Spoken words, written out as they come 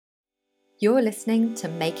You're listening to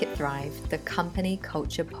Make It Thrive, the Company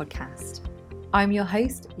Culture Podcast. I'm your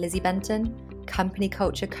host, Lizzie Benton, company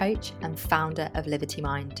culture coach and founder of Liberty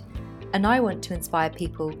Mind. And I want to inspire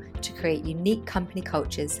people to create unique company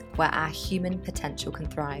cultures where our human potential can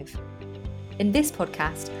thrive. In this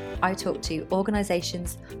podcast, I talk to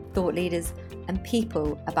organisations, thought leaders, and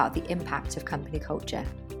people about the impact of company culture.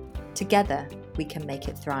 Together, we can make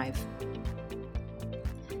it thrive.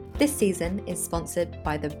 This season is sponsored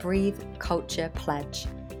by the Breathe Culture Pledge,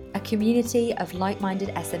 a community of like-minded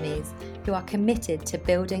SMEs who are committed to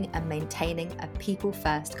building and maintaining a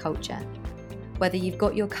people-first culture. Whether you've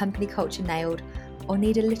got your company culture nailed or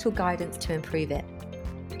need a little guidance to improve it,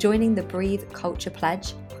 joining the Breathe Culture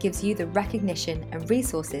Pledge gives you the recognition and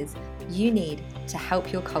resources you need to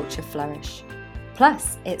help your culture flourish.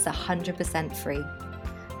 Plus, it's 100% free.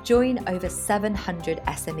 Join over 700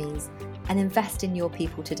 SMEs and invest in your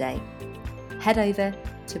people today. Head over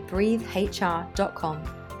to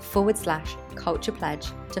breathehr.com/culture pledge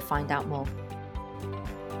to find out more.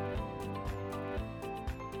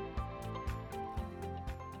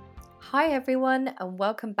 Hi everyone, and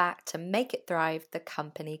welcome back to Make It Thrive, the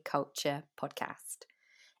Company Culture Podcast.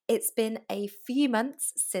 It's been a few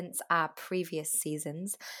months since our previous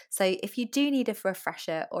seasons, so if you do need a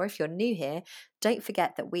refresher or if you're new here, don't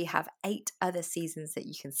forget that we have 8 other seasons that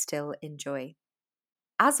you can still enjoy.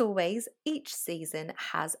 As always, each season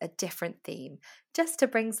has a different theme, just to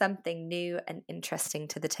bring something new and interesting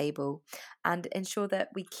to the table and ensure that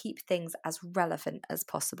we keep things as relevant as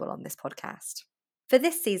possible on this podcast. For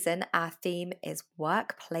this season, our theme is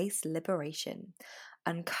workplace liberation,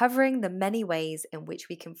 uncovering the many ways in which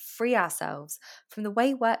we can free ourselves from the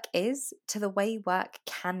way work is to the way work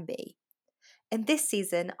can be. In this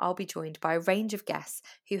season, I'll be joined by a range of guests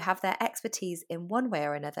who have their expertise in one way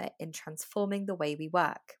or another in transforming the way we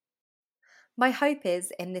work. My hope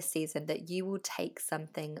is in this season that you will take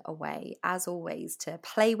something away, as always, to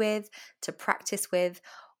play with, to practice with,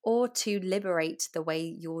 or to liberate the way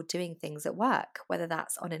you're doing things at work, whether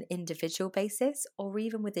that's on an individual basis or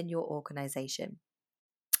even within your organisation.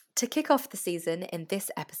 To kick off the season in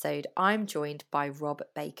this episode, I'm joined by Rob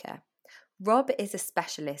Baker. Rob is a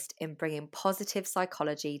specialist in bringing positive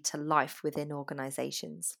psychology to life within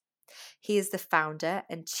organisations. He is the founder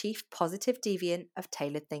and chief positive deviant of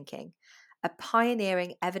Tailored Thinking, a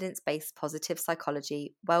pioneering evidence-based positive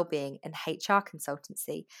psychology, wellbeing and HR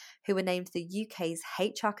consultancy who were named the UK's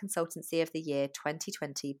HR Consultancy of the Year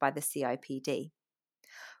 2020 by the CIPD.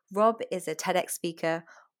 Rob is a TEDx speaker,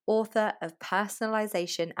 author of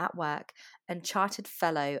Personalisation at Work and Chartered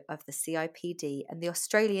Fellow of the CIPD and the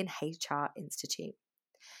Australian HR Institute.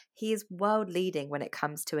 He is world-leading when it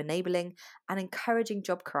comes to enabling and encouraging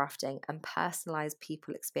job crafting and personalised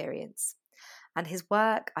people experience. And his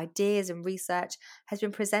work, ideas and research has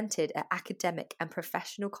been presented at academic and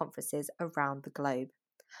professional conferences around the globe.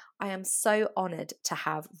 I am so honoured to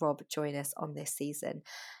have Rob join us on this season.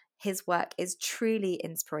 His work is truly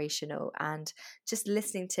inspirational, and just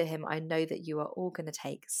listening to him, I know that you are all going to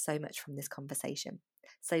take so much from this conversation.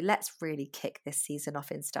 So let's really kick this season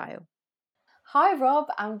off in style. Hi,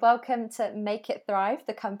 Rob, and welcome to Make It Thrive,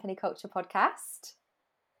 the Company Culture Podcast.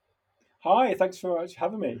 Hi, thanks for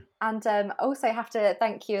having me. And also have to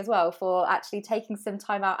thank you as well for actually taking some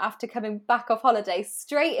time out after coming back off holiday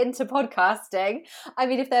straight into podcasting. I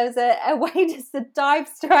mean, if there was a way just to dive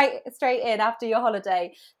straight in after your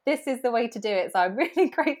holiday, this is the way to do it. So I'm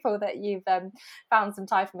really grateful that you've found some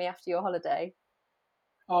time for me after your holiday.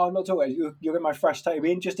 Oh, not at all. You'll get my fresh take. It'll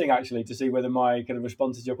be interesting, actually, to see whether my kind of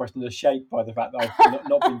responses to your question are shaped by the fact that I've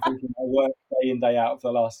not been thinking about work day in, day out for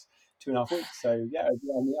the last 2.5 weeks. So, yeah,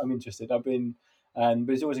 I'm interested. But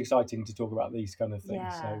it's always exciting to talk about these kind of things. Yeah.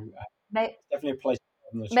 So, it's definitely a pleasure.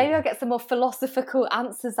 Maybe I'll get some more philosophical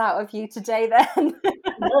answers out of you today then. Who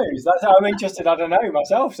knows? That's how I'm interested. I don't know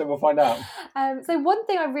myself, so we'll find out. So one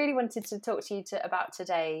thing I really wanted to talk to you about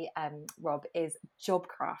today, Rob, is job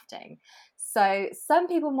crafting. So some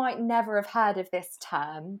people might never have heard of this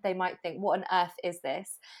term. They might think, what on earth is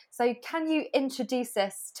this? So can you introduce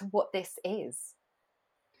us to what this is?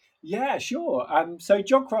 Yeah, sure. So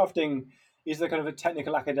job crafting is the kind of a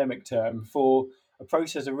technical academic term for a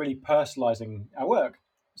process of really personalizing our work.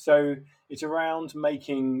 So it's around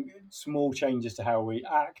making small changes to how we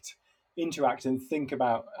act, interact, and think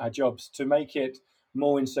about our jobs to make it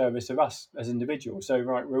more in service of us as individuals. So,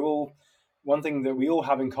 right, one thing that we all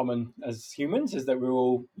have in common as humans is that we're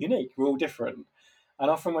all unique, we're all different.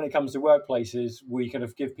 And often when it comes to workplaces, we kind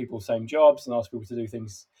of give people the same jobs and ask people to do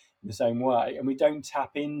things in the same way. And we don't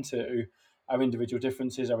tap into our individual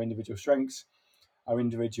differences, our individual strengths, our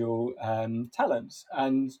individual talents.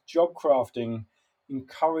 And job crafting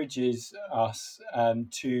encourages us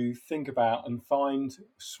to think about and find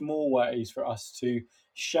small ways for us to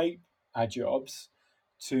shape our jobs,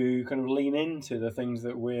 to kind of lean into the things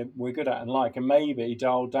that we're good at and like, and maybe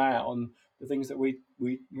dial down the things that we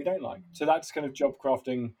don't like. So that's kind of job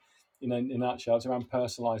crafting in a nutshell. It's around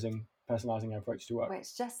personalizing our approach to work.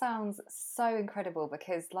 Which just sounds so incredible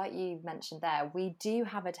because, like you mentioned there, we do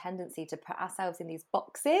have a tendency to put ourselves in these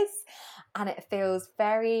boxes, and it feels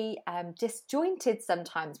very disjointed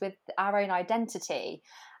sometimes with our own identity.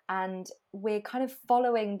 And we're kind of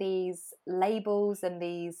following these labels and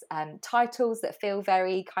these titles that feel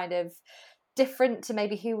very kind of different to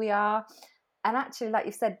maybe who we are. And actually, like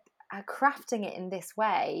you said, crafting it in this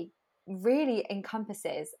way really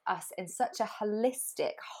encompasses us in such a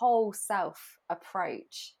holistic, whole self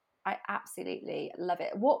approach. I absolutely love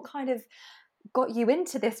it. What kind of got you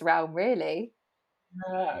into this realm, really?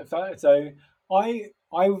 Yeah, so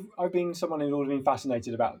I've been someone who's always been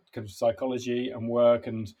fascinated about kind of psychology and work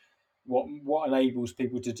and what enables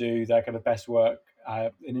people to do their kind of best work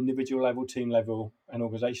at an individual level, team level, and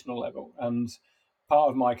organizational level. And part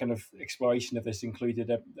of my kind of exploration of this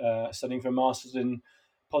included studying for a master's in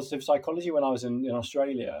positive psychology when I was in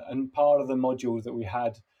Australia. And part of the module that we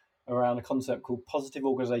had around a concept called positive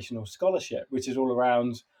organizational scholarship, which is all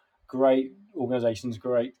around great organizations,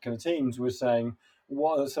 great kind of teams, was saying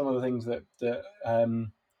what are some of the things that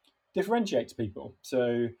differentiates people.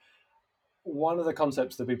 So one of the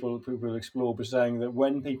concepts that people explore was saying that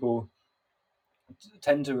when people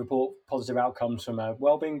tend to report positive outcomes from a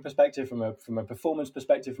well-being perspective, from a performance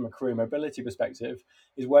perspective, from a career mobility perspective,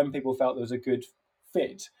 is when people felt there was a good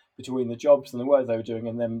fit between the jobs and the work they were doing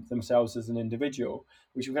and themselves as an individual,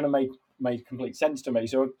 which kind of made complete sense to me.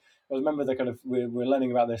 So I remember the kind of we're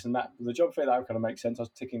learning about this, and that the job fit, that kind of makes sense. I was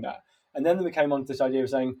ticking that, and then we came on to this idea of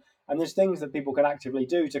saying, and there's things that people can actively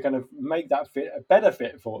do to kind of make that fit a better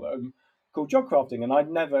fit for them, called job crafting. And I'd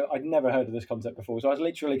never heard of this concept before, so I was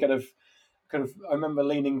literally I remember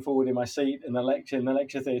leaning forward in my seat in the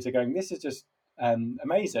lecture theatre, going, "This is just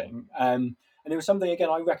amazing." And it was something again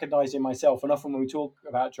I recognised in myself. And often when we talk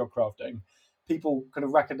about job crafting, people kind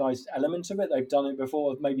of recognise elements of it. They've done it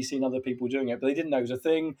before, maybe seen other people doing it, but they didn't know it was a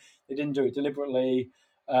thing. They didn't do it deliberately.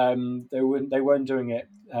 They weren't doing it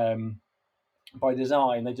by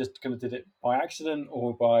design. They just kind of did it by accident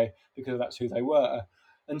or because that's who they were.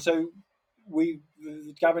 And so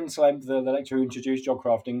Gavin Slemp, the lecturer who introduced job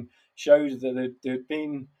crafting, showed that there had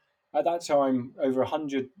been at that time over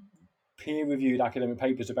 100 peer-reviewed academic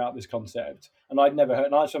papers about this concept, and I'd never heard.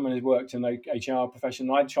 And I, someone who's worked in the HR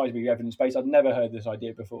profession, I'd tried to be evidence-based. I'd never heard this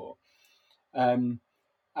idea before. And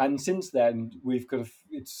since then,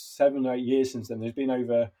 it's 7 or 8 years since then. There's been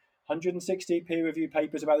over 160 peer-reviewed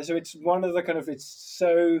papers about this. So it's one of the kind of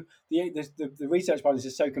the research behind this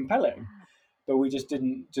is so compelling, but we just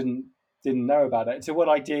didn't know about it. So what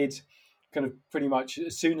I did, kind of pretty much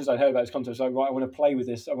as soon as I heard about this concept, I was like, right, I want to play with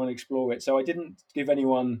this. I want to explore it. So I didn't give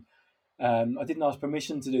anyone. I didn't ask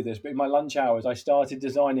permission to do this, but in my lunch hours, I started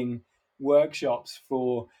designing workshops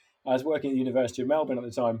for. I was working at the University of Melbourne at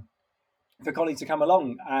the time, for colleagues to come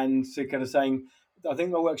along and to kind of saying, I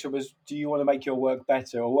think my workshop was, do you want to make your work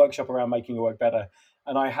better, or workshop around making your work better?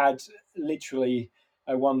 And I had literally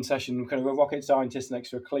one session, kind of a rocket scientist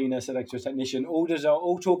next to a cleaner, so next to a technician,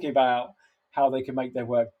 all talking about how they could make their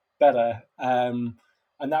work better. And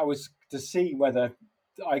that was to see whether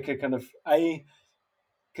I could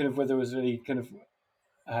whether there was any kind of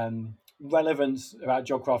relevance about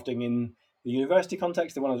job crafting in the university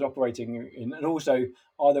context, the one I was operating in, and also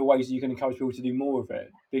are there ways that you can encourage people to do more of it?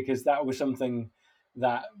 Because that was something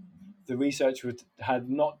that the research had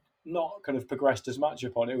not kind of progressed as much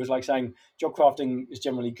upon. It was like saying job crafting is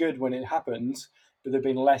generally good when it happens, but there'd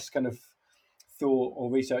been less kind of thought or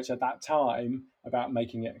research at that time about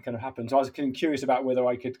making it kind of happen. So I was kind of curious about whether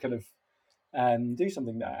I could kind of do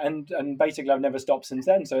something there, and basically I've never stopped since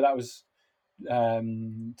then. So that was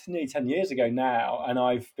nearly 10 years ago now, and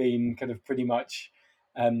I've been kind of pretty much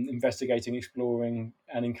investigating, exploring,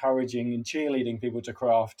 and encouraging and cheerleading people to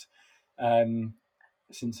craft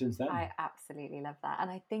since then. I absolutely love that.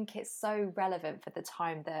 And I think it's so relevant for the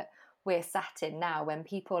time that we're sat in now, when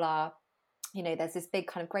people are, there's this big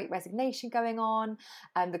kind of great resignation going on,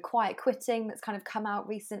 and the quiet quitting that's kind of come out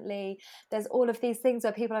recently. There's all of these things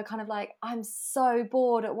where people are kind of like, I'm so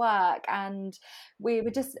bored at work, and we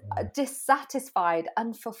were just dissatisfied,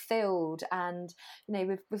 unfulfilled. And,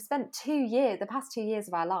 we've spent the past 2 years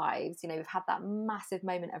of our lives, we've had that massive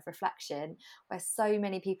moment of reflection where so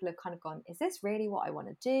many people have kind of gone, is this really what I want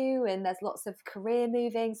to do? And there's lots of career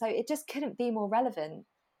moving. So it just couldn't be more relevant.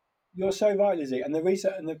 You're so right, Lizzie. And the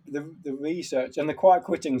research and the research and the quiet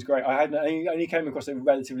quitting is great. I had only came across it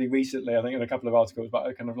relatively recently, I think, in a couple of articles, but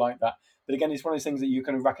I kind of like that. But again, it's one of those things that you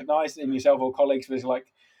kind of recognise in yourself or colleagues. Where it's like,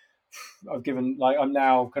 I've given, like, I'm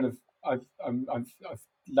now kind of, I've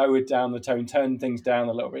lowered down the tone, turned things down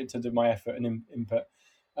a little bit in terms of my effort and input.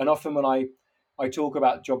 And often when I talk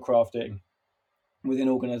about job crafting within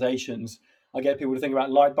organizations, I get people to think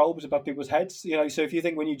about light bulbs above people's heads. So if you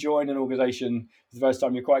think when you join an organization for the first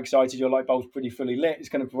time, you're quite excited, your light bulb's pretty fully lit, it's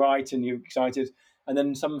kind of bright and you're excited. And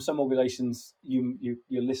then some organizations, your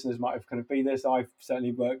listeners might have kind of been this. I've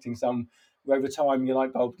certainly worked in some where over time your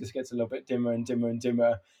light bulb just gets a little bit dimmer and dimmer and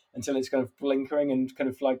dimmer until it's kind of blinkering and kind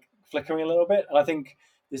of like flickering a little bit. And I think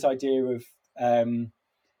this idea of kind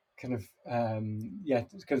of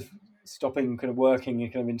stopping kind of working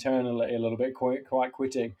kind of internally a little bit, quite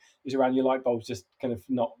quitting, is around your light bulbs just kind of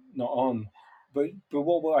not on. But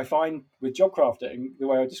what I find with job crafting, the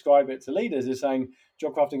way I describe it to leaders is saying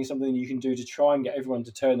job crafting is something you can do to try and get everyone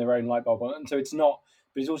to turn their own light bulb on. And so it's not,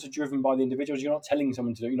 but it's also driven by the individuals. You're not telling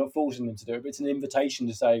someone to do it, you're not forcing them to do it, but it's an invitation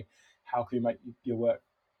to say, how can you make your work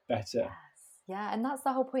better? Yes. Yeah, and that's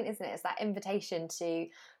the whole point, isn't it? It's that invitation to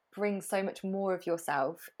bring so much more of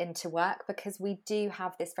yourself into work, because we do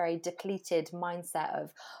have this very depleted mindset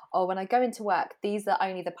of, oh, when I go into work, these are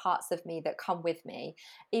only the parts of me that come with me,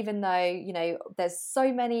 even though there's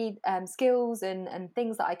so many skills and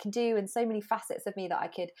things that I can do and so many facets of me that I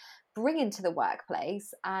could bring into the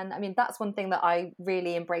workplace. And I mean, that's one thing that I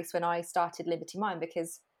really embraced when I started Liberty Mind,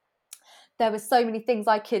 because there were so many things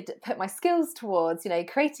I could put my skills towards,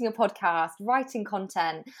 creating a podcast, writing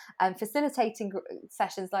content, and facilitating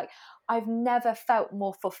sessions. Like, I've never felt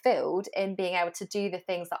more fulfilled in being able to do the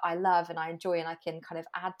things that I love and I enjoy and I can kind of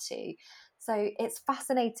add to. So it's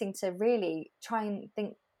fascinating to really try and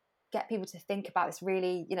get people to think about this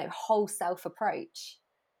really, whole self approach.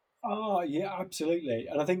 Oh, yeah, absolutely.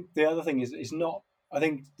 And I think the other thing is not, I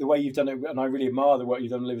think the way you've done it, and I really admire the work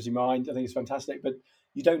you've done in Liberty Mind, I think it's fantastic, but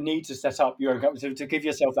you don't need to set up your own company to give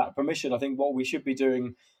yourself that permission. I think what we should be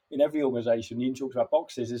doing in every organization, you talked about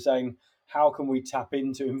boxes, is saying, how can we tap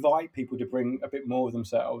into, invite people to bring a bit more of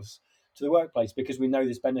themselves to the workplace, because we know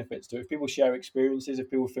there's benefits to it. If people share experiences, if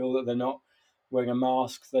people feel that they're not wearing a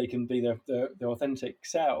mask, they can be their authentic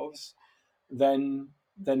selves, then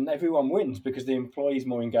everyone wins, because the employee's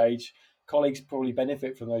more engaged, colleagues probably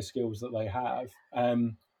benefit from those skills that they have.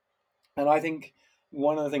 And I think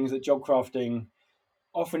one of the things that job crafting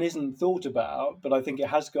often isn't thought about, but I think it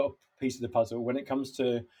has got a piece of the puzzle when it comes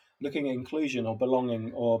to looking at inclusion or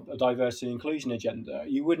belonging or a diversity and inclusion agenda.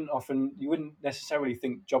 You wouldn't necessarily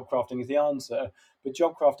think job crafting is the answer, but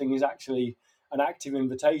job crafting is actually an active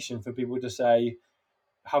invitation for people to say,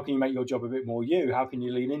 how can you make your job a bit more you? How can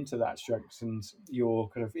you lean into that strengths and your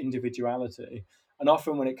kind of individuality? And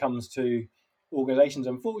often when it comes to organizations,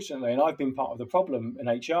 unfortunately, and I've been part of the problem in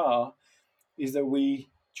HR, is that we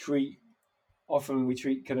treat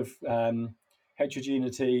kind of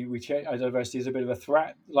heterogeneity, we treat diversity as a bit of a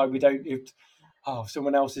threat. Like, we don't, if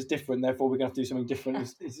someone else is different, therefore we're going to have to do something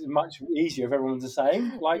different. It's much easier if everyone's the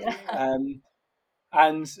same. Like, yeah.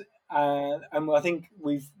 And I think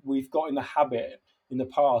we've got in the habit in the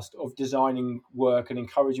past of designing work and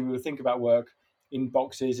encouraging people to think about work in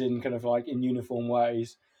boxes, in kind of like in uniform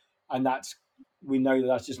ways, and we know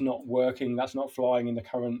that's just not working. That's not flying in the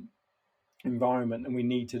current environment, and we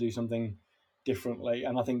need to do something differently.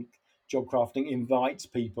 And I think job crafting invites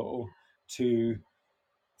people to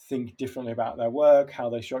think differently about their work, how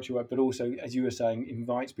they structure work, but also, as you were saying,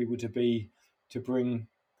 invites people to bring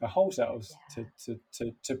their whole selves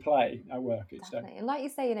to play at work. Definitely. And like you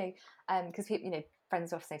say, because people,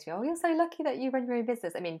 friends often say to me, "Oh, you're so lucky that you run your own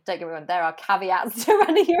business." I mean, don't get me wrong, there are caveats to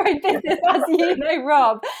running your own business, as you know,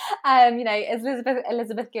 Rob. As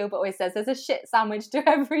Elizabeth Gilbert always says, there's a shit sandwich to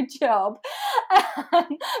every job,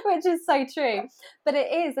 which is so true. But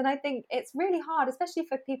it is, and I think it's really hard, especially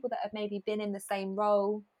for people that have maybe been in the same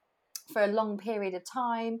role for a long period of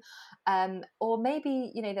time, or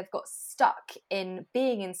maybe they've got stuck in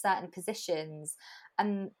being in certain positions.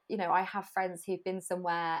 And I have friends who've been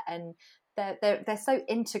somewhere and they're so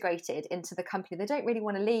integrated into the company, they don't really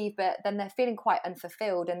want to leave, but then they're feeling quite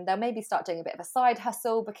unfulfilled, and they'll maybe start doing a bit of a side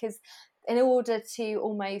hustle, because in order to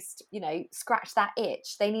almost scratch that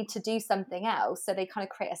itch, they need to do something else. So they kind of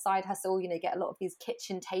create a side hustle, get a lot of these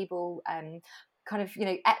kitchen table kind of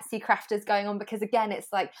Etsy crafters going on, because again,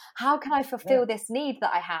 it's like, how can I fulfill this need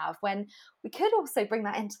that I have, when we could also bring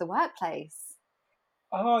that into the workplace?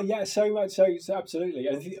 Oh yeah, so much so absolutely.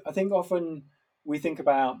 And I think often we think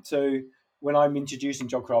about, so when I'm introducing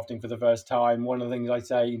job crafting for the first time, one of the things I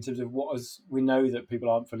say in terms of we know that people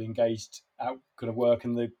aren't fully engaged at kind of work,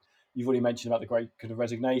 and you've already mentioned about the great kind of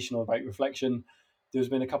resignation or great reflection. There's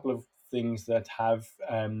been a couple of things that have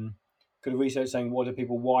kind of research saying,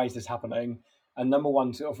 why is this happening? And number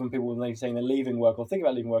one, often people, when they say they're leaving work or think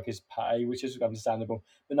about leaving work, is pay, which is understandable.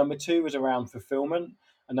 But number two was around fulfillment.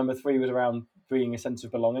 And number three was around bringing a sense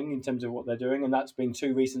of belonging in terms of what they're doing. And that's been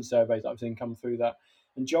two recent surveys that I've seen come through that.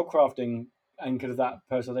 And job crafting and kind of that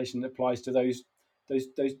personalization applies to those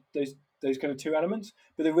kind of two elements.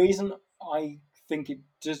 But the reason I think it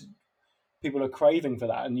just people are craving for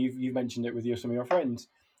that, and you've mentioned it with some of your friends,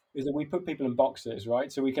 is that we put people in boxes, right?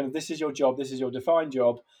 So we kind of, this is your job, this is your defined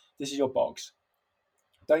job, this is your box.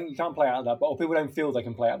 You can't play out of that box. Or people don't feel they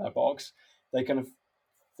can play out of that box. They kind of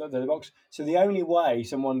the box. So the only way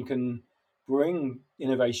someone can bring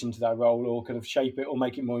innovation to that role or kind of shape it or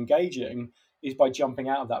make it more engaging is by jumping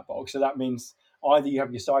out of that box. So that means either you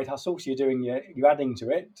have your side hustle, so you're adding to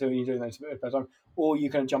it, so you're doing that per time, or you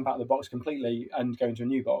can jump out of the box completely and go into a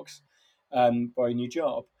new box by a new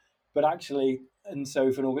job. But actually, and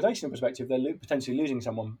so from an organizational perspective, they're potentially losing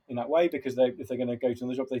someone in that way, because if they're going to go to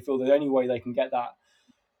another job, they feel the only way they can get that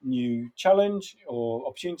new challenge or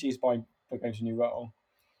opportunities by going to a new role.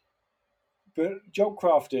 But job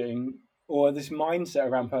crafting, or this mindset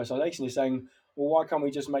around personalization, is saying, well, why can't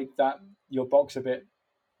we just make that your box a bit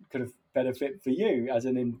kind of better fit for you as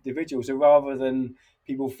an individual? So rather than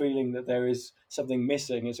people feeling that there is something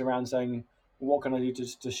missing, it's around saying, well, what can I do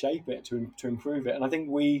to shape it, to improve it? And I think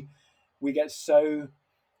we get so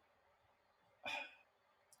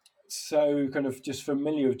kind of just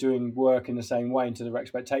familiar with doing work in the same way into the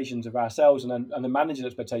expectations of ourselves and the manager's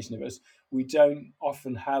expectation of us. We don't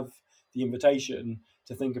often have the invitation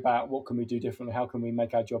to think about what can we do differently, how can we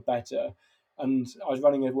make our job better. And I was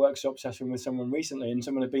running a workshop session with someone recently, and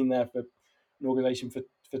someone had been there for an organization for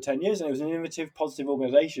 10 years, and it was an innovative, positive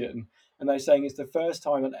organization. And they're saying it's the first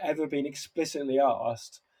time I'd ever been explicitly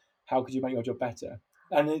asked, how could you make your job better?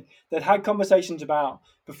 And they'd had conversations about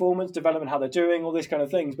performance, development, how they're doing, all these kind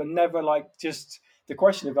of things, but never like just the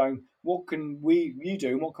question of going, what can you do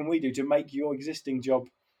and what can we do to make your existing job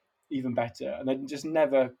even better? And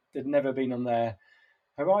they'd never been on their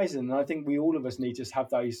horizon. And I think all of us need to have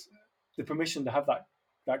the permission to have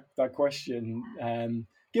that question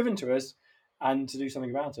given to us, and to do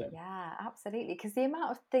something about it. Yeah, absolutely. Because the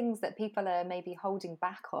amount of things that people are maybe holding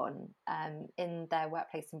back on in their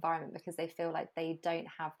workplace environment because they feel like they don't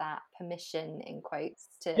have that permission, in quotes,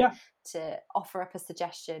 to offer up a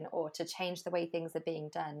suggestion or to change the way things are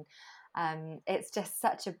being done. It's just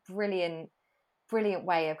such a brilliant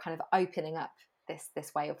way of kind of opening up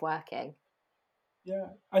this way of working. Yeah,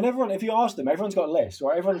 and if you ask them, everyone's got a list,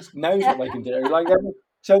 right? Everyone knows what they can do.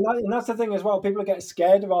 And that's the thing as well. People get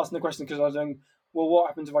scared of asking the question because I was saying, well, what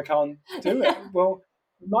happens if I can't do it? Well,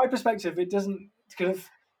 from my perspective, it doesn't it'd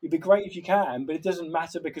be great if you can, but it doesn't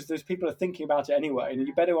matter, because those people are thinking about it anyway, and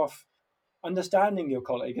you're better off understanding your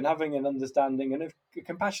colleague and having an understanding and a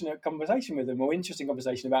compassionate conversation with them, or interesting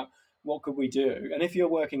conversation about what could we do. And if you're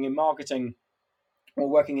working in marketing or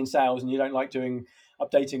working in sales and you don't like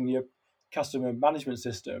updating your customer management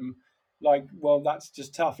system, that's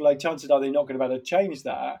just tough. Chances are they're not going to be able to change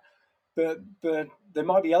that, but there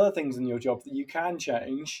might be other things in your job that you can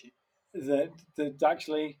change, that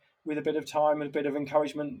actually, with a bit of time and a bit of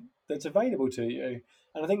encouragement, that's available to you.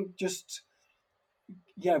 And I think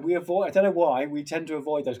we avoid. I don't know why we tend to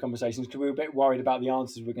avoid those conversations, because we're a bit worried about the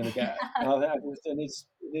answers we're going to get. And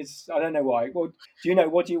it's I don't know why. Well, do you know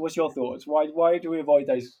what's your thoughts? Why do we avoid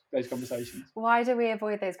those conversations? Why do we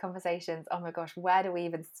avoid those conversations? Oh my gosh, where do we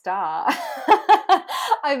even start?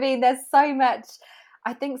 I mean, there's so much.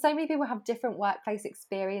 I think so many people have different workplace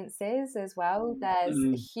experiences as well.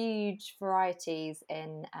 There's huge varieties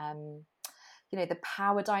in the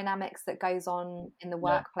power dynamics that goes on in the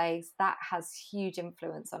workplace. That has huge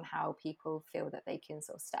influence on how people feel that they can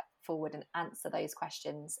sort of step forward and answer those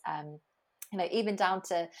questions. Even down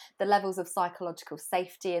to the levels of psychological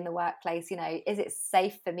safety in the workplace. Is it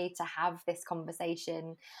safe for me to have this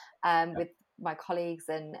conversation with my colleagues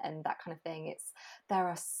and that kind of thing? There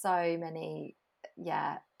are so many,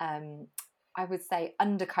 I would say,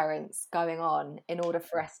 undercurrents going on in order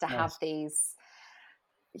for us to have these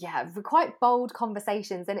quite bold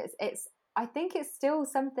conversations. And it's I think it's still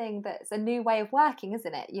something that's a new way of working,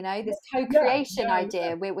 isn't it? This co-creation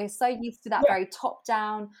idea. We're so used to that very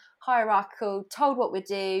top-down, hierarchical, told what we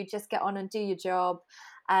do, just get on and do your job.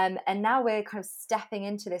 And now we're kind of stepping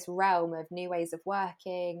into this realm of new ways of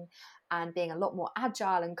working and being a lot more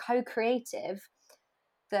agile and co-creative,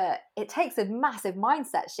 that it takes a massive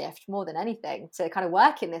mindset shift more than anything to kind of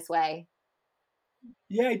work in this way.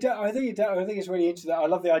 Yeah, I think it's really interesting. I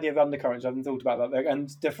love the idea of undercurrents. I haven't thought about that. And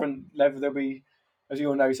different level, there'll be as you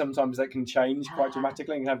all know, sometimes that can change quite Yeah.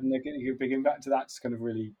 dramatically and have a big impact. So that's kind of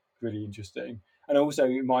really, really interesting. And also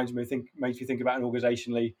it makes me think about an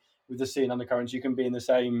organisationally with the sea and undercurrents. You can be in the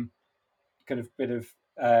same kind of bit of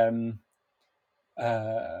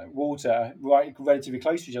water right relatively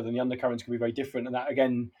close to each other, and the undercurrents can be very different. And that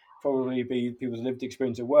again probably be people's lived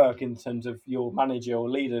experience at work in terms of your manager or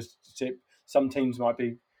leadership. Some teams might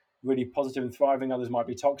be really positive and thriving, others might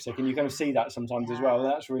be toxic, and you kind of see that sometimes as well.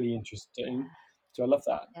 And that's really interesting. Yeah. So I love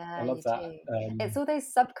that. I Yeah, love you that. do. It's all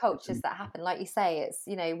those subcultures that happen. Like you say, it's,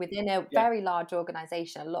 within a Yeah, very large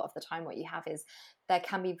organization, a lot of the time what you have is there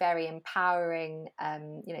can be very empowering,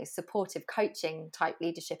 supportive coaching type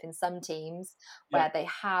leadership in some teams yeah, where they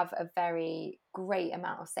have a very great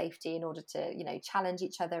amount of safety in order to, challenge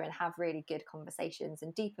each other and have really good conversations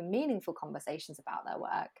and deep and meaningful conversations about their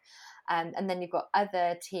work. And then you've got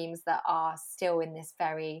other teams that are still in this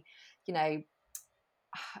very, you know,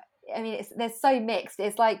 I mean, they're so mixed.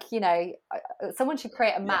 It's like, someone should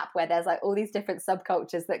create a yeah. map where there's like all these different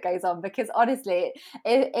subcultures that goes on, because honestly,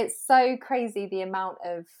 it's so crazy the amount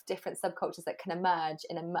of different subcultures that can emerge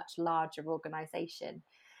in a much larger organization.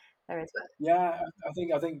 There is. Yeah,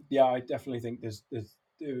 I think, yeah, I definitely think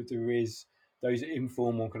there is those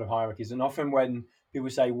informal kind of hierarchies, and often when people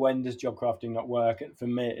say, "When does job crafting not work?" For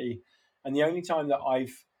me, and the only time that I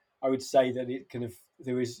would say that it kind of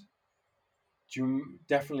there is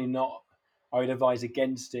definitely not, I would advise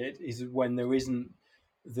against it, is when there isn't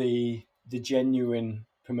the genuine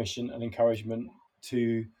permission and encouragement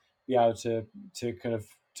to be able to kind of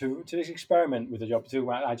to experiment with the job, to talk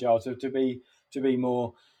about agile, to be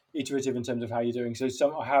more iterative in terms of how you're doing.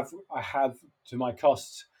 So I have to my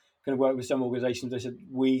cost kind of worked with some organisations. They said,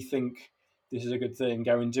 we think this is a good thing,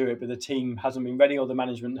 go and do it, but the team hasn't been ready or the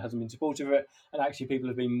management hasn't been supportive of it, and actually people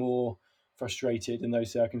have been more frustrated in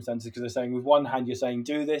those circumstances because they're saying, with one hand you're saying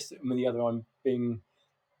do this, and with the other I'm being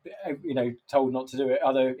told not to do it,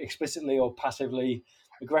 either explicitly or passively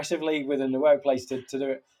aggressively within the workplace to do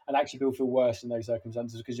it, and actually people feel worse in those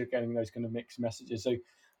circumstances because you're getting those kind of mixed messages. So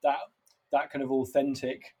that kind of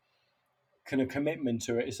authentic kind of commitment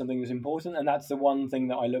to it is something that's important, and that's the one thing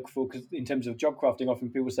that I look for. Because in terms of job crafting, often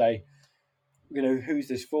people say, who's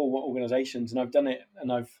this for, what organizations? And I've done it,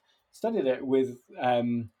 and I've studied it with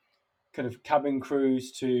kind of cabin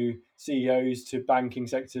crews to CEOs to banking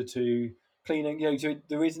sector to cleaning.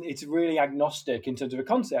 There isn't. It's really agnostic in terms of a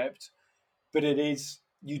concept, but it is.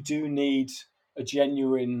 You do need a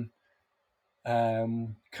genuine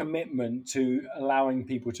commitment to allowing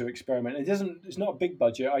people to experiment. It doesn't. It's not a big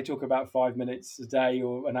budget. I talk about 5 minutes a day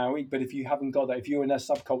or an hour a week. But if you haven't got that, if you're in a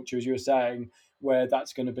subculture, as you were saying, where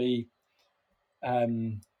that's going to be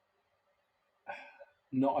um,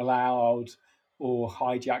 not allowed or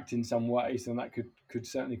hijacked in some ways, then that could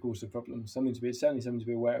certainly cause a problem. Certainly something to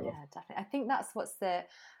be aware of. Yeah, definitely. I think that's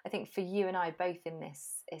I think for you and I both in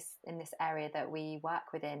this area that we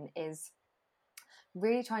work within is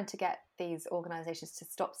really trying to get these organizations to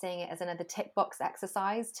stop seeing it as another tick box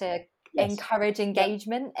exercise to Yes. encourage Yeah.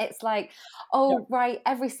 engagement. It's like, Yeah. oh, right,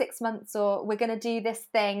 every 6 months, or we're going to do this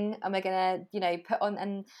thing and we're going to, put on.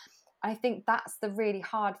 And I think that's the really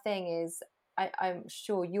hard thing is, I'm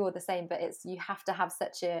sure you're the same, but you have to have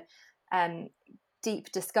such a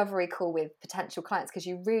deep discovery call with potential clients, because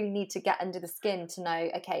you really need to get under the skin to know,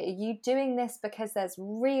 okay, are you doing this because there's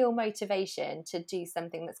real motivation to do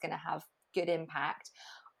something that's going to have good impact,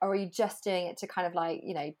 or are you just doing it to kind of like,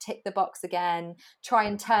 tick the box again, try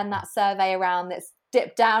and turn that survey around that's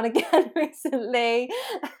dipped down again recently?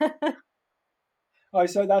 Oh,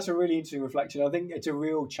 so that's a really interesting reflection. I think it's a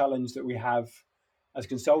real challenge that we have as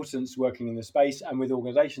consultants working in the space and with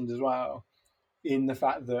organizations as well, in the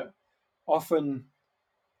fact that often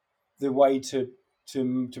the way to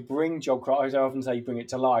bring job crafting, I often say bring it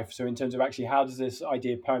to life. So in terms of actually how does this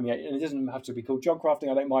idea permeate, and it doesn't have to be called job crafting.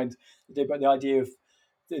 I don't mind, but the idea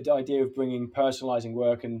of bringing personalizing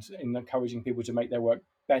work and encouraging people to make their work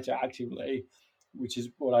better actively, which is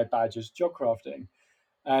what I badge as job crafting.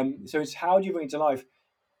 So it's how do you bring it to life,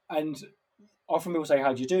 and often people say,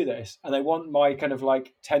 how do you do this? And they want my kind of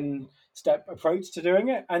like 10-step approach to doing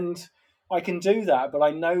it. And I can do that, but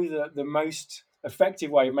I know that the most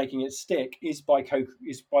effective way of making it stick is by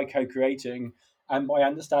co-creating and by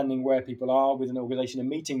understanding where people are with an organization and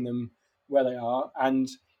meeting them where they are and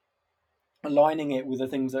aligning it with the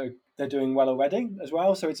things that they're doing well already as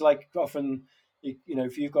well. So it's like often,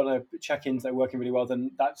 if you've got check-ins that are working really well,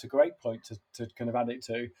 then that's a great point to kind of add it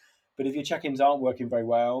to. But if your check-ins aren't working very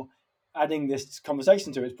well, adding this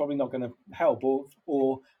conversation to it is probably not going to help.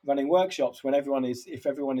 Or running workshops when if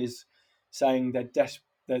everyone is saying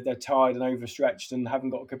they're tired and overstretched and haven't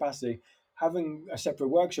got capacity, having a separate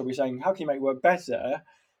workshop, we're saying, how can you make work better?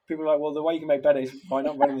 People are like, well, the way you can make better is by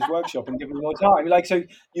not running this workshop and giving me more time. Like, so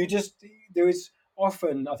you just, there is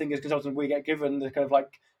often, I think as consultants, we get given the kind of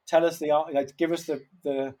like, tell us give us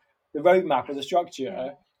the roadmap or the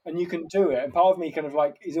structure, and you can do it. And part of me kind of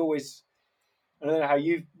like is always, I don't know how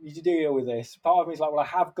you deal with this. Part of me is like, well, I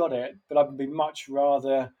have got it, but I'd be much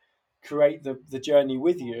rather create the journey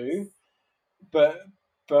with you. But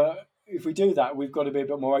if we do that, we've got to be a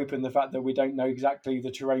bit more open to the fact that we don't know exactly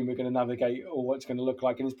the terrain we're going to navigate or what it's going to look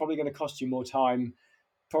like, and it's probably going to cost you more time,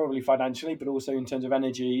 probably financially, but also in terms of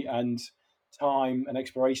energy and time and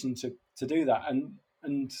exploration to do that.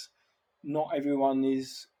 And not everyone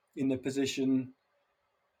is in the position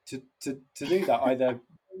to do that either.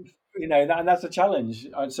 And that's a challenge.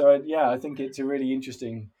 And so, yeah, I think it's a really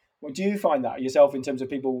interesting. What do you find that yourself in terms of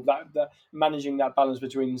people that managing that balance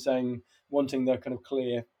between saying wanting the kind of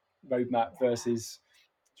clear roadmap versus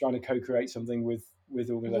trying to co-create something with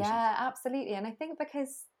organizations? Yeah, absolutely. And I think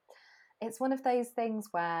because it's one of those things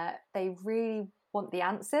where they really want the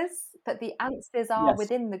answers, but the answers are Yes.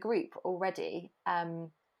 within the group already.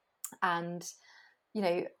 And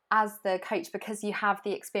as the coach, because you have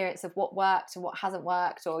the experience of what worked and what hasn't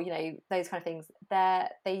worked, or those kind of things, they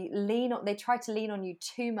try to lean on you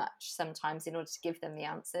too much sometimes in order to give them the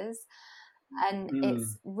answers. And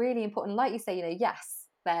it's really important, like you say, yes,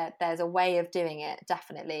 there's a way of doing it,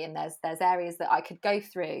 definitely, and there's areas that I could go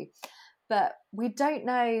through, but we don't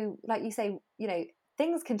know, like you say,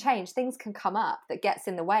 things can change, things can come up that gets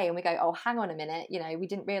in the way, and we go, oh, hang on a minute, we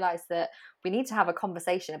didn't realize that we need to have a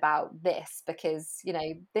conversation about this, because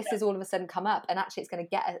this has all of a sudden come up, and actually it's going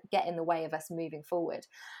to get in the way of us moving forward.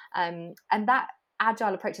 And that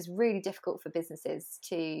agile approach is really difficult for businesses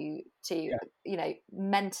to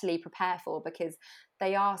mentally prepare for, because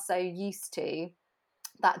they are so used to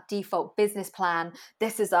that default business plan.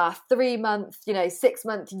 This is our 3-month,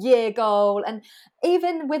 6-month, year goal. And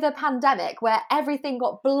even with a pandemic where everything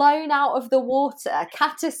got blown out of the water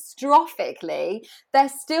catastrophically, they're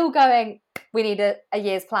still going, we need a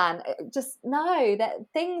year's plan. Just know that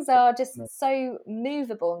things are just so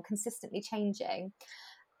movable and consistently changing.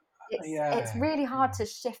 It's really hard to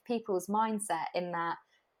shift people's mindset in that.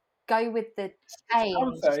 Go with the change.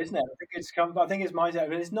 It's comfort, isn't it? I think it's comfort. I think it's mindset,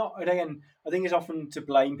 but it's not. Again, I think it's often to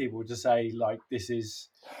blame people to say like this is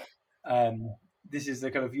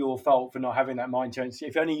the kind of your fault for not having that mind change.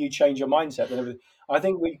 If only you change your mindset, then everything. I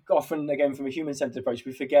think we often, again, from a human-centered approach,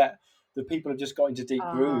 we forget that people have just got into deep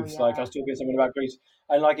grooves. Yeah. Like I was talking to someone about grooves,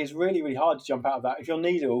 and like it's really, really hard to jump out of that. If your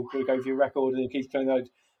needle will go for your record and it keeps going out,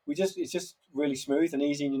 it's just really smooth and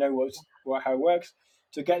easy, and you know how it works.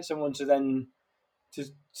 To get someone to then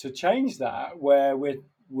to change that, where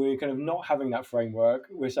we're kind of not having that framework,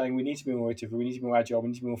 we're saying we need to be more iterative, we need to be more agile, we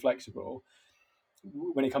need to be more flexible.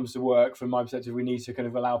 When it comes to work, from my perspective, we need to kind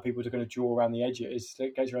of allow people to kind of draw around the edges.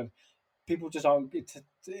 People just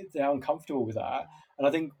they're uncomfortable with that, and I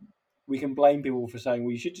think we can blame people for saying,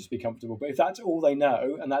 well, you should just be comfortable. But if that's all they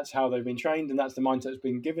know, and that's how they've been trained, and that's the mindset that's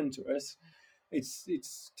been given to us,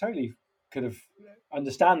 it's totally kind of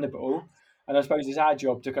understandable. And I suppose it's our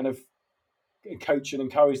job to kind of coach and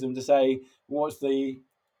encourage them to say, how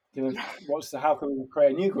can we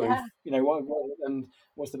create a new group? And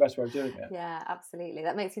what's the best way of doing it? Yeah, absolutely.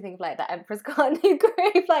 That makes me think of like the Emperor's got a new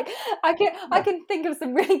group. Like I can think of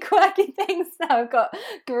some really quirky things now. I've got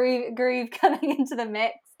groove coming into the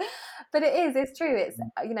mix, but it's true. It's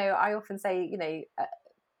I often say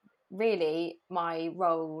really my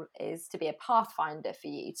role is to be a pathfinder for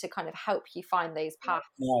you, to kind of help you find those paths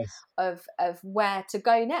of where to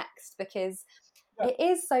go next, because it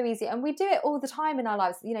is so easy, and we do it all the time in our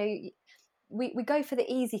lives. We go for the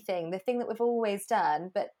easy thing, the thing that we've always done,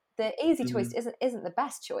 but the easy choice isn't the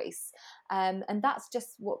best choice, and that's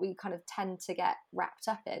just what we kind of tend to get wrapped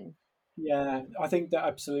up in. Yeah, I think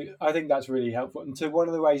that's really helpful. And so one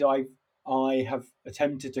of the ways I have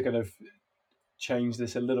attempted to kind of change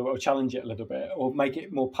this a little, or challenge it a little bit, or make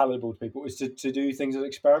it more palatable to people, is to do things as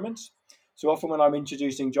experiments. So often when I'm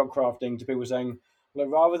introducing job crafting to people, saying, well,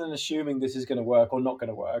 rather than assuming this is going to work or not going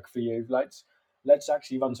to work for you, let's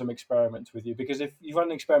actually run some experiments with you. Because if you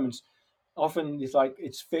run experiments, often it's like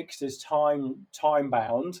it's fixed, it's time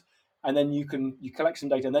bound, and then you collect some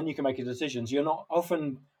data, and then you can make a decision.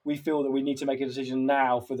 So we feel that we need to make a decision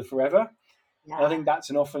now for the forever. Yeah. And I think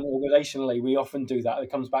that's often organizationally, we often do that.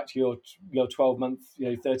 It comes back to your 12-month,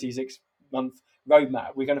 36-month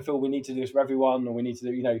roadmap. We're going to feel we need to do this for everyone, or we need to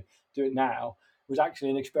do it now. It was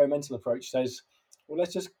actually an experimental approach. Says, well,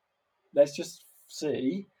 let's just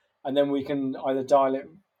see, and then we can either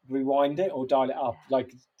rewind it, or dial it up,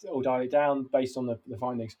 or dial it down based on the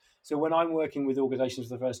findings. So when I'm working with organizations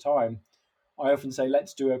for the first time, I often say,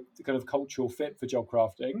 let's do a kind of cultural fit for job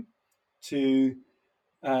crafting to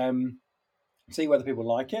see whether people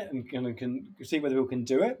like it and can see whether people can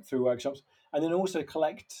do it through workshops, and then also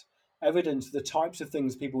collect evidence of the types of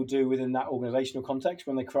things people do within that organizational context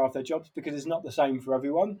when they craft their jobs, because it's not the same for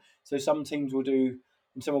everyone. So some teams will do,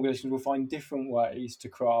 and some organizations will find different ways to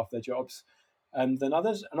craft their jobs than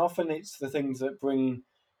others. And often it's the things that bring,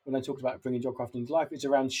 when I talked about bringing job crafting to life, it's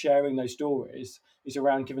around sharing those stories. It's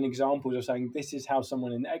around giving examples of saying, this is how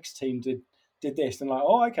someone in X team did this, and like,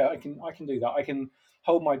 oh, okay, I can do that. I can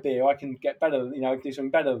hold my beer. I can get better. I can do something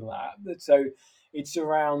better than that. So it's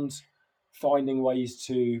around finding ways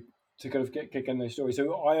to kind of get in those stories.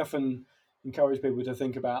 So I often encourage people to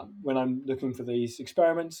think about, when I'm looking for these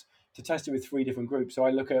experiments, to test it with 3 different groups. So I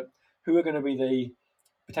look at who are going to be the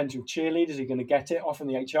potential cheerleaders who are going to get it. Often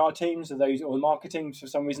the HR teams, or those, or the marketing, for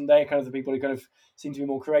some reason they're kind of the people who kind of seem to be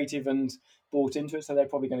more creative and bought into it, so they're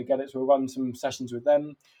probably going to get it. So we'll run some sessions with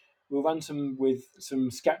them. We'll run some with some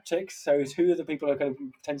skeptics. So who are the people who are kind of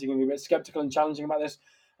potentially going to be a bit skeptical and challenging about this?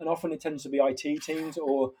 And often it tends to be IT teams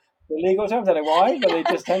or the legal teams. I don't know why, but it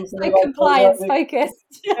just tends to be So like, compliance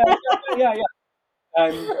focused. yeah.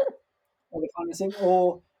 Or the financing,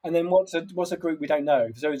 or and then what's a group we don't know.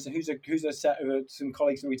 So who's a set of some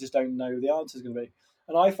colleagues that we just don't know the answer is going to be.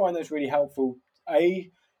 And I find those really helpful.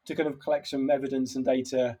 To kind of collect some evidence and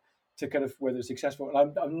data to kind of whether it's successful.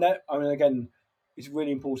 And I mean, again, it's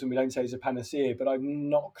really important we don't say it's a panacea, but I've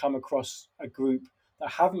not come across a group that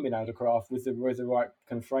haven't been able to craft with the right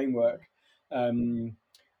kind of framework and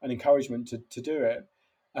encouragement to do it.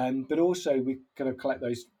 But also we kind of collect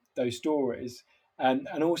those stories. And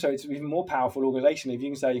also it's even more powerful organizationally if you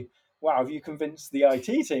can say, wow, have you convinced the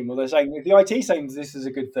IT team? Well, they're saying, if the IT saying this is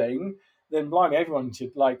a good thing, then blimey, everyone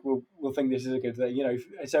should will think this is a good thing,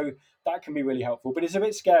 So that can be really helpful, but it's a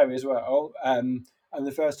bit scary as well. And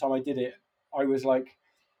the first time I did it, I was like,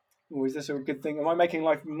 oh, is this a good thing? Am I making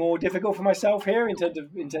life more difficult for myself here in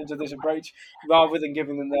terms of this approach, rather than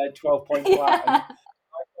giving them their 12-point plan? Yeah.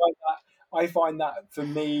 I find that for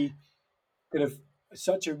me, kind of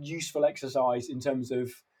such a useful exercise in terms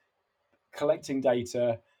of collecting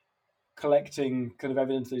data, collecting kind of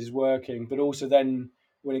evidence that is working, but also then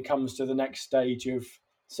when it comes to the next stage of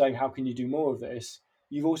saying, how can you do more of this?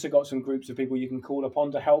 You've also got some groups of people you can call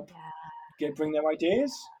upon to help bring their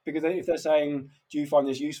ideas, because if they're saying, do you find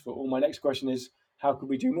this useful? Well, my next question is, how could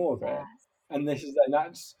we do more of it? And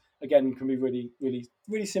that's again can be really, really,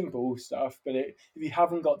 really simple stuff, but if you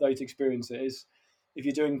haven't got those experiences, if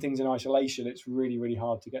you're doing things in isolation, it's really, really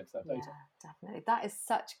hard to get to that data. Yeah, definitely. That is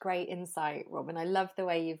such great insight, Robin. I love the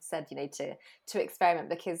way you've said, to experiment,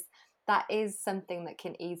 because that is something that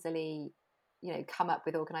can easily, come up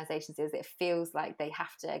with organizations, is it feels like they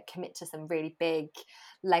have to commit to some really big,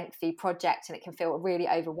 lengthy project, and it can feel really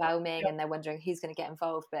overwhelming, and they're wondering who's going to get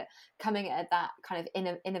involved. But coming at that kind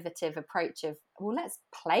of innovative approach of, well, let's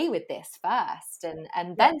play with this first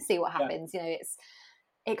and then see what happens.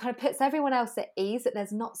 It kind of puts everyone else at ease, that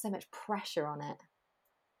there's not so much pressure on it.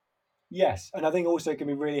 Yes, and I think also it can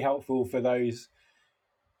be really helpful for those,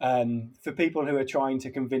 for people who are trying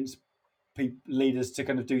to convince leaders to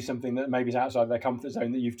kind of do something that maybe is outside their comfort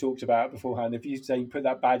zone that you've talked about beforehand. If you say put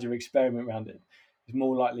that badge of experiment around it, it's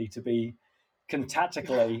more likely to be kind of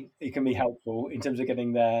tactically, it can be helpful in terms of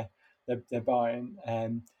getting their buy-in.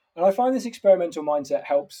 And I find this experimental mindset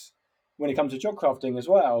helps when it comes to job crafting as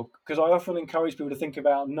well, because I often encourage people to think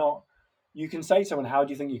about you can say to someone, how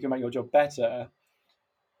do you think you can make your job better?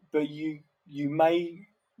 But you may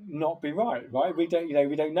not be right? We don't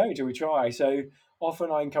know until we try. So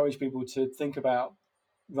often I encourage people to think about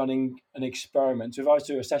running an experiment. So if I was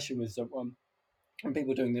to do a session with someone, and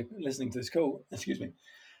people listening to this call, excuse me,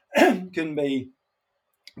 can do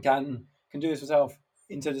this yourself,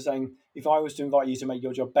 in terms of saying, if I was to invite you to make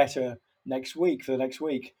your job better for the next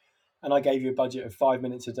week, and I gave you a budget of 5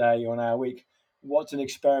 minutes a day or an hour a week, what's an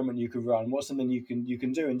experiment you could run? What's something you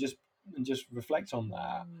can do, and just reflect on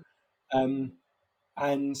that.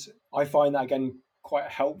 And I find that again quite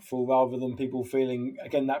helpful, rather than people feeling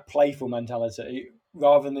again that playful mentality,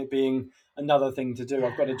 rather than it being another thing to do.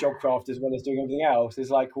 I've got a job craft as well as doing everything else. It's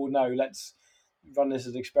like, well, no, let's run this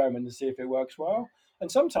as an experiment and see if it works well.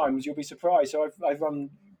 And sometimes you'll be surprised. So I've run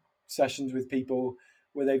sessions with people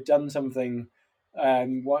where they've done something.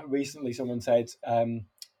 Recently, someone said,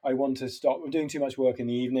 "I want to stop. I'm doing too much work in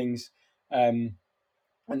the evenings."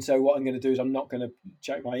 And so what I'm going to do is I'm not going to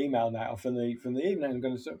check my email now from the evening. I'm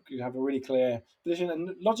going to have a really clear position,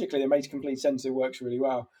 and logically it makes complete sense. It works really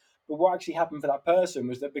well. But what actually happened for that person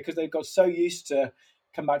was that because they got so used to,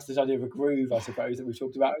 come back to this idea of a groove, I suppose, that we've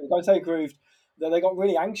talked about. They got so grooved that they got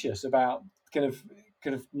really anxious about kind of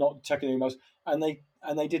kind of not checking emails, and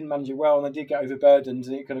they didn't manage it well, and they did get overburdened,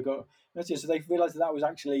 and it kind of got messy. So they realised that was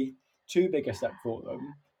actually too big a step for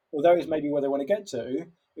them. Although it's maybe where they want to get to, it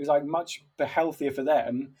was like much healthier for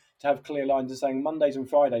them to have clear lines of saying Mondays and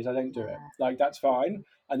Fridays I don't do it. Like that's fine,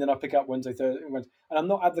 and then I pick up Wednesday, Thursday, Wednesday. And I'm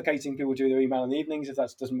not advocating people do their email in the evenings if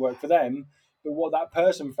that doesn't work for them. But what that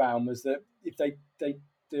person found was that if they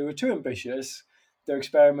were too ambitious, their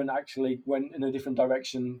experiment actually went in a different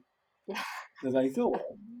direction than they thought.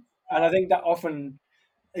 And I think that often,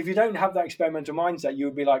 if you don't have that experimental mindset, you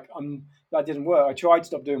would be like, that didn't work. I tried to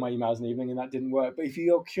stop doing my emails in the evening and that didn't work. But if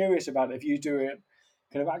you're curious about it, if you do it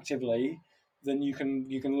kind of actively, then you can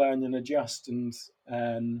learn and adjust and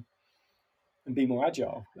be more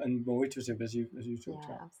agile and more iterative as you talked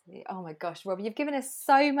about. Absolutely. Oh my gosh, Rob, you've given us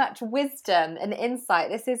so much wisdom and insight.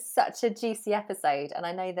 This is such a juicy episode, and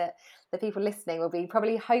I know that the people listening will be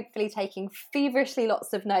probably hopefully taking feverishly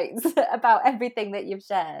lots of notes about everything that you've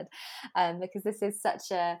shared, because this is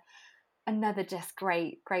such another just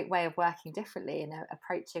great way of working differently and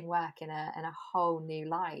approaching work in a whole new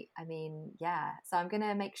light. I mean, so I'm going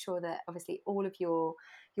to make sure that obviously all of your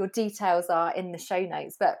details are in the show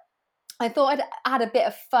notes, but I thought I'd add a bit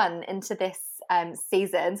of fun into this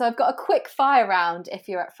season. So I've got a quick fire round if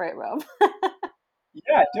you're up for it, Rob.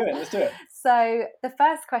 Yeah, do it. Let's do it. So the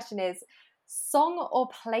first question is, song or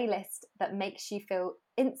playlist that makes you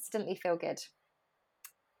instantly feel good?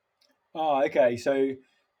 Oh, okay. So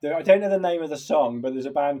I don't know the name of the song, but there's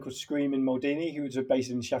a band called Screaming Maldini who was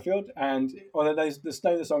based in Sheffield. And although the name of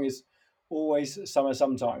the song is Always Summer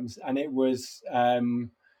Sometimes, and it was...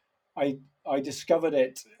 I discovered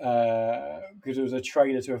it because it was a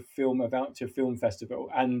trailer to a film festival,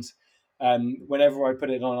 and whenever I put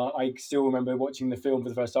it on, I still remember watching the film for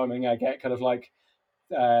the first time, and I get kind of like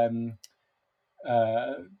the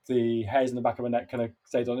hairs in the back of my neck kind of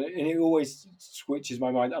stayed on it, and it always switches my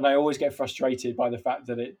mind, and I always get frustrated by the fact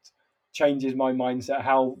that it changes my mindset,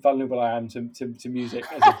 how vulnerable I am to music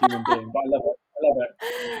as a human being. But I love it.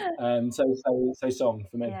 So song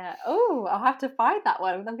for me. Yeah. Oh, I'll have to find that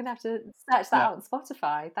one. I'm going to have to search that out on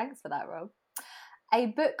Spotify. Thanks for that, Rob. A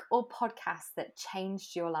book or podcast that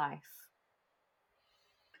changed your life?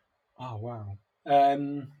 Oh, wow.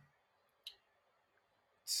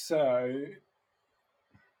 So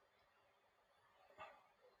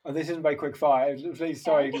this isn't very quick fire. Please,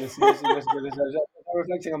 sorry, listeners. I'm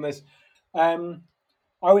reflecting on this.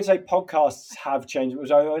 I would say podcasts have changed.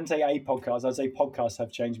 I wouldn't say a podcast. I'd say podcasts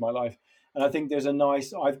have changed my life. And I think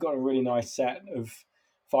I've got a really nice set of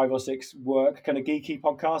 5 or 6 work kind of geeky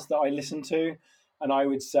podcasts that I listen to. And I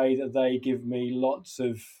would say that they give me lots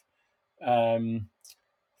of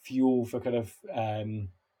fuel for kind of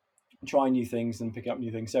trying new things and picking up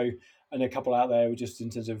new things. So, and a couple out there just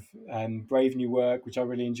in terms of Brave New Work, which I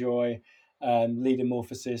really enjoy,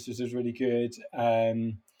 Leadermorphosis, which is really good.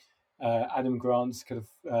 Adam Grant's kind of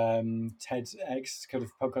TEDx kind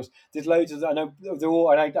of podcast. There's loads of, I know they're all,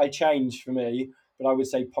 and I change for me, but I would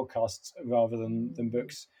say podcasts rather than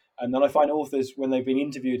books. And then I find authors, when they've been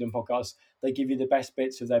interviewed on podcasts, they give you the best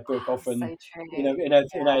bits of their book often, so true. in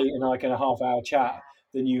a half-hour chat.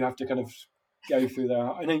 Then you have to kind of go through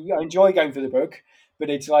I enjoy going through the book, but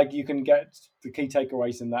it's like you can get the key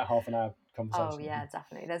takeaways in that half an hour conversation. Oh yeah,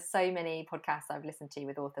 definitely. There's so many podcasts I've listened to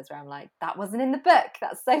with authors where I'm like, that wasn't in the book.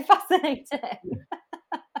 That's so fascinating.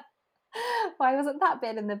 Why wasn't that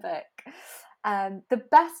bit in the book? The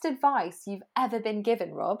best advice you've ever been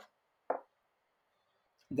given, Rob?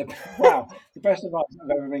 The best advice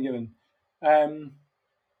I've ever been given.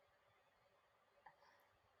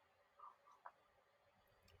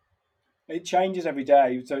 It changes every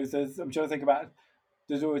day. So I'm trying to think about.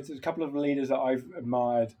 There's always a couple of leaders that I've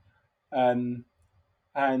admired, and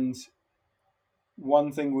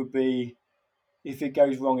one thing would be, if it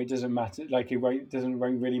goes wrong, it doesn't matter. Like it doesn't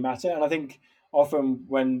really matter. And I think often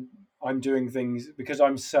when I'm doing things, because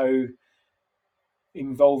I'm so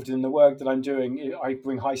involved in the work that I'm doing, I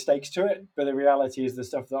bring high stakes to it. But the reality is, the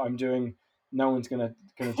stuff that I'm doing, no one's gonna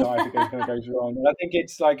die if it goes wrong. And I think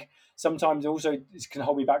it's like sometimes also it can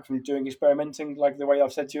hold me back from doing experimenting, like the way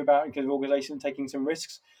I've said to you about kind of organisation, taking some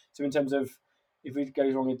risks. So in terms of, if it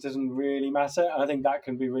goes wrong, it doesn't really matter. And I think that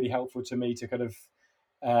can be really helpful to me to kind of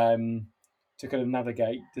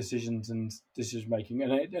navigate decisions and decision making,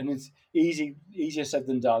 and it's easier said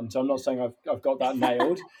than done. So I'm not saying I've got that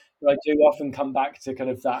nailed, but I do often come back to kind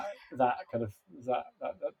of that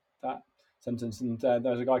sentence. And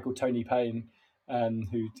there's a guy called Tony Payne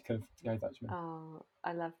who kind of gave that to me. Oh,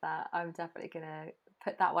 I love that. I'm definitely gonna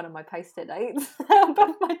put that one on my post-it notes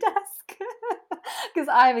above my desk. Because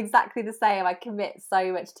I'm exactly the same. I commit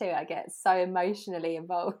so much to it. I get so emotionally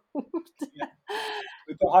involved. Yeah.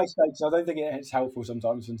 With the high stakes, I don't think it's helpful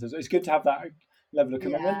sometimes. It's good to have that level of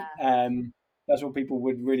commitment. That's what people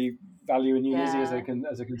would really value in you, Lizzie, as a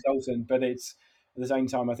consultant. But it's at the same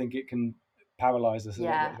time, I think it can paralyze us a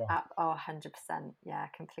little bit as well. 100%. Yeah,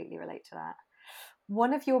 completely relate to that.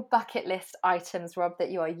 One of your bucket list items, Rob,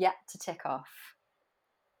 that you are yet to tick off.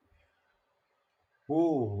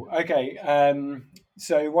 Oh, okay.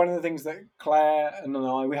 So one of the things that Claire and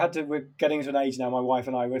I, we're getting to an age now, my wife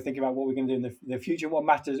and I, we're thinking about what we're going to do in the future, what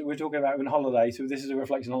matters. We're talking about on holiday, so this is a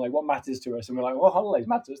reflection on like what matters to us. And we're like, well, holidays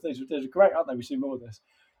matters. They're great, aren't they? We should do more of this.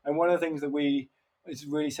 And one of the things that it's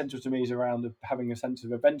really central to me is around having a sense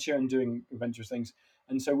of adventure and doing adventurous things.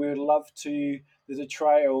 And so we would love to, there's a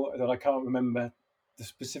trail that I can't remember the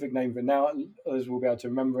specific name of it now, others will be able to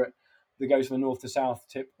remember it, that goes from the north to south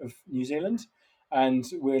tip of New Zealand. And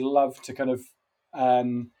we'd love to kind of,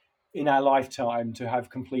 in our lifetime, to have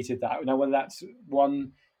completed that. Now, whether that's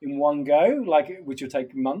one in one go, which will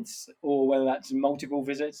take months, or whether that's multiple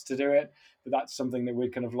visits to do it, but that's something that we're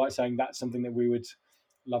kind of like saying that's something that we would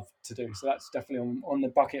love to do. So that's definitely on the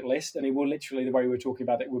bucket list. And it will literally, the way we're talking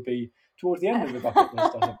about it, would be towards the end of the bucket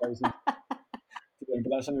list, I suppose. But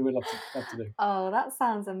that's something we'd love to do. Oh, that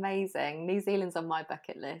sounds amazing. New Zealand's on my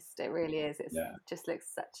bucket list. It really is. It just looks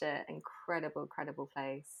such an incredible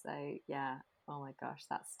place. So yeah, oh my gosh,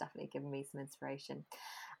 that's definitely given me some inspiration.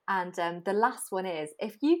 And the last one is,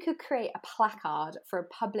 if you could create a placard for a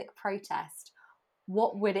public protest,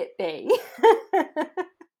 what would it be?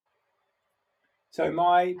 So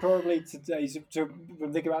my probably today, to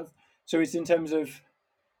think about, so it's in terms of,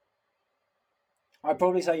 I'd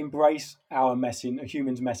probably say embrace our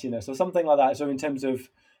human's messiness, or something like that. So in terms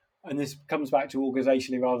of, and this comes back to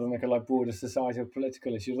organisationally rather than like broader societal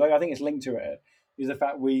political issues, though I think it's linked to it, is the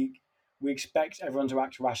fact we expect everyone to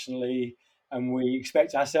act rationally, and we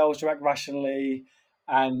expect ourselves to act rationally,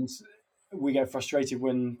 and we get frustrated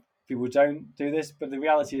when people don't do this. But the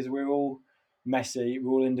reality is we're all messy,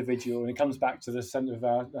 we're all individual, and it comes back to the centre of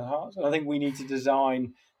our hearts. And I think we need to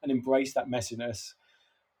design and embrace that messiness,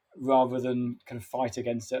 rather than kind of fight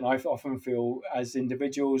against it. And I often feel as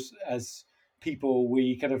individuals, as people,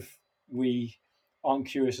 we aren't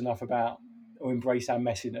curious enough about or embrace our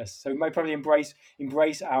messiness. So maybe probably embrace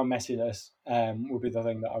our messiness would be the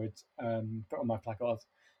thing that I would put on my placard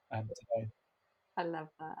today. I love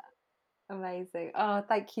that. Amazing. Oh,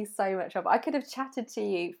 thank you so much, Rob. I could have chatted to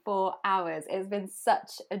you for hours. It's been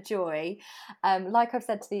such a joy. Like I've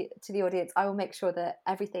said to the audience, I will make sure that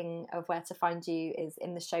everything of where to find you is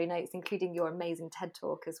in the show notes, including your amazing TED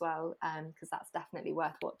Talk as well, because that's definitely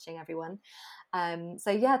worth watching, everyone.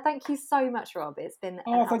 So yeah, thank you so much, Rob. It's been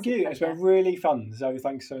thank you. It's been really fun. So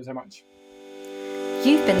thanks so much.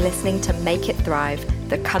 You've been listening to Make It Thrive,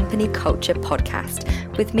 the Company Culture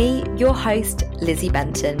Podcast, with me, your host, Lizzie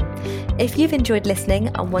Benton. If you've enjoyed listening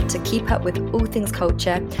and want to keep up with all things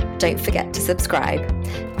culture, don't forget to subscribe.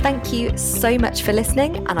 Thank you so much for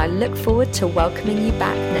listening, and I look forward to welcoming you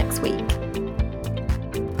back next week.